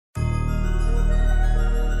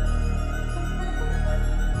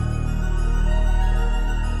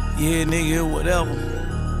Yeah, nigga, whatever.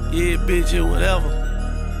 Yeah, bitch, whatever.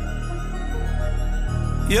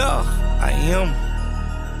 Yeah, I am.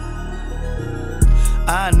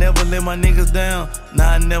 I never let my niggas down.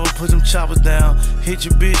 Nah, I never put them choppers down. Hit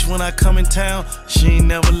your bitch when I come in town. She ain't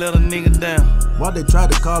never let a nigga down. Why they try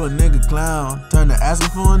to call a nigga clown? Turn to asking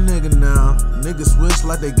for a nigga now. Niggas switch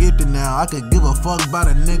like they gifted now. I could give a fuck about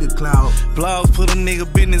a nigga clout. Blogs put a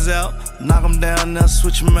nigga business out. Knock him down, now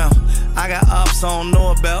switch him out. I got ops I don't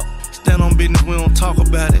know about. Stand on business, we don't talk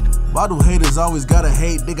about it. Why do haters always gotta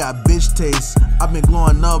hate? They got bitch taste. I've been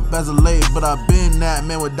glowing up as of late, but I've been that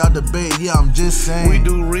man without debate. Yeah, I'm just saying. We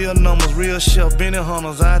do real numbers, real chef, Benny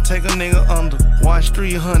Hunters. I take a nigga under. Watch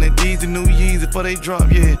 300, these the new Yeezy before they drop,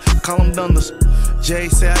 yeah. Call them Dunders. Jay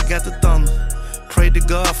say I got the thunder. Pray to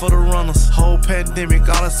God for the runners. Whole pandemic,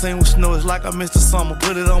 all I seen was snow. It's like I missed the summer.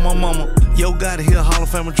 Put it on my mama. Yo Gotti, he a Hall of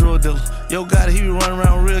Fame drug dealer. Yo Gotti, he be running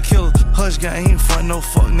around real killers. Hush gang, he ain't front no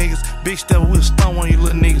fuck niggas. Big stepper, we'll stun on you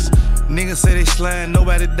little niggas. Niggas say they slime,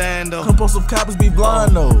 nobody dying though. Compulsive coppers be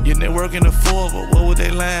blind though. Your network in the four, but what would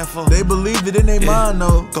they lying for? They believe it in their mind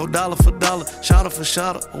though. Go dollar for dollar, shotter for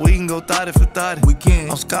shotter. We can go thotty for thotty. We can.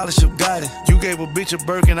 I'm scholarship got it. You gave a bitch a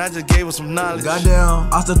Birkin, I just gave her some knowledge.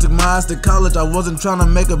 Goddamn, I still took my ass to college. I wasn't trying to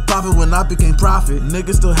make a profit when I became profit.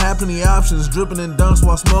 Niggas still had plenty options, dripping in dunks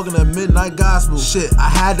while smoking a midnight gospel. Shit, I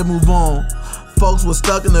had to move on. Folks was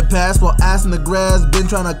stuck in the past while ass in the grass, been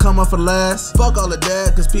trying to come up for last. Fuck all of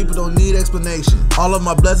that, cause people don't need explanation. All of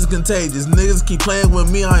my blessings contagious. Niggas keep playing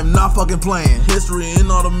with me, I am not fucking playing. History in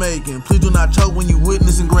all the making. Please do not choke when you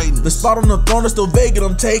witnessing greatness. The spot on the throne is still vacant,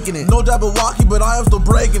 I'm taking it. No Jabberwocky, but I am still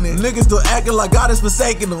breaking it. Niggas still acting like God is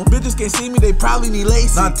forsaking them. Bitches can't see me, they probably need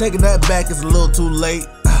lacy. Not taking that back, it's a little too late.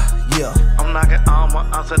 Yeah. I'm knocking all my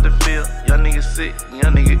outside the field. Y'all niggas sick,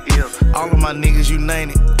 y'all niggas ill. All of my niggas, you name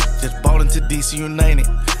it. Just bought into DC, you name it.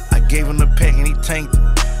 I gave him the pack and he tanked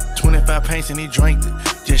it. 25 paints and he drank it.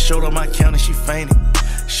 Just showed up my count and she fainted.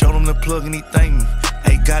 Showed him the plug and he thanked me.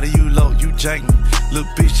 Hey, got it, you low, you jank me.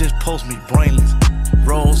 Little bitch just post me, brainless.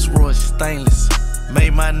 Rolls Royce, stainless.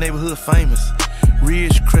 Made my neighborhood famous.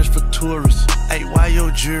 Ridge crest for tourists. Hey, why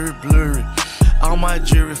your jewelry blurry? All my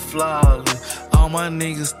jewelry flawless. All my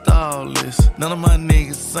niggas thoughtless. None of my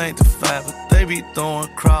niggas sanctified, but they be throwing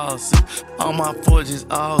crosses. All my forges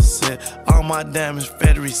all set. All my diamonds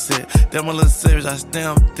factory set. Them my little savage, I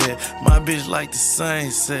stamped that. My bitch like the same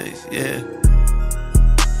sex, yeah.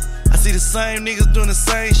 I see the same niggas doing the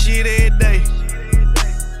same shit every day.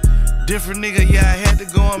 Different nigga, yeah, I had to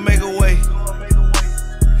go and make a way.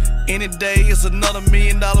 Any day, it's another $1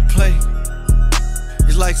 million play.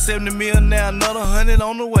 It's like 70 mil now, another 100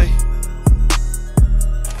 on the way.